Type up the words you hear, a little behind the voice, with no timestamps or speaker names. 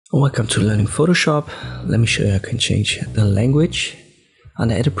Welcome to Learning Photoshop. Let me show you how you can change the language.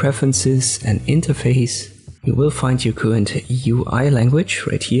 Under Edit Preferences and Interface, you will find your current UI language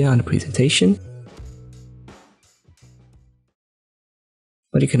right here under Presentation.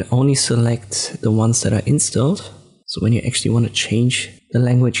 But you can only select the ones that are installed. So when you actually want to change the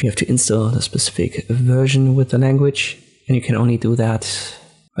language, you have to install the specific version with the language. And you can only do that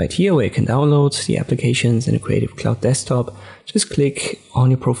right here, where you can download the applications in a Creative Cloud desktop. Just click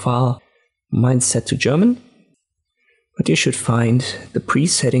on your profile. Mine's set to German, but you should find the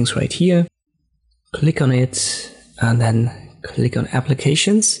pre-settings right here. Click on it and then click on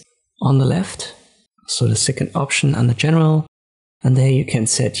Applications on the left. So the second option under General, and there you can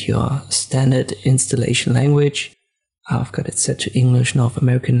set your standard installation language. I've got it set to English North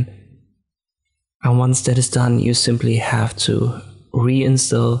American. And once that is done, you simply have to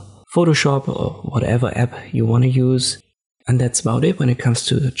reinstall Photoshop or whatever app you want to use. And that's about it when it comes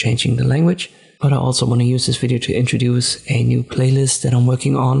to changing the language. But I also want to use this video to introduce a new playlist that I'm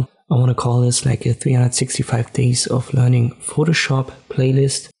working on. I want to call this like a 365 days of learning Photoshop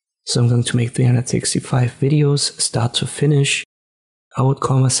playlist. So I'm going to make 365 videos start to finish. I would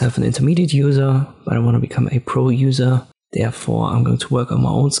call myself an intermediate user, but I want to become a pro user. Therefore, I'm going to work on my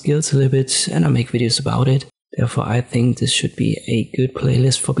own skills a little bit and I'll make videos about it. Therefore, I think this should be a good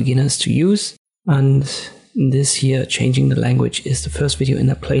playlist for beginners to use. And this here, changing the language, is the first video in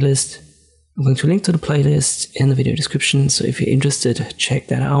that playlist. I'm going to link to the playlist in the video description, so if you're interested, check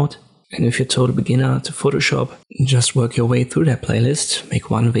that out. And if you're a total beginner to Photoshop, just work your way through that playlist. Make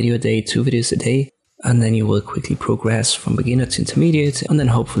 1 video a day, 2 videos a day, and then you will quickly progress from beginner to intermediate, and then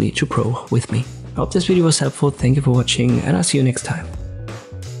hopefully to pro with me. I hope this video was helpful. Thank you for watching, and I'll see you next time.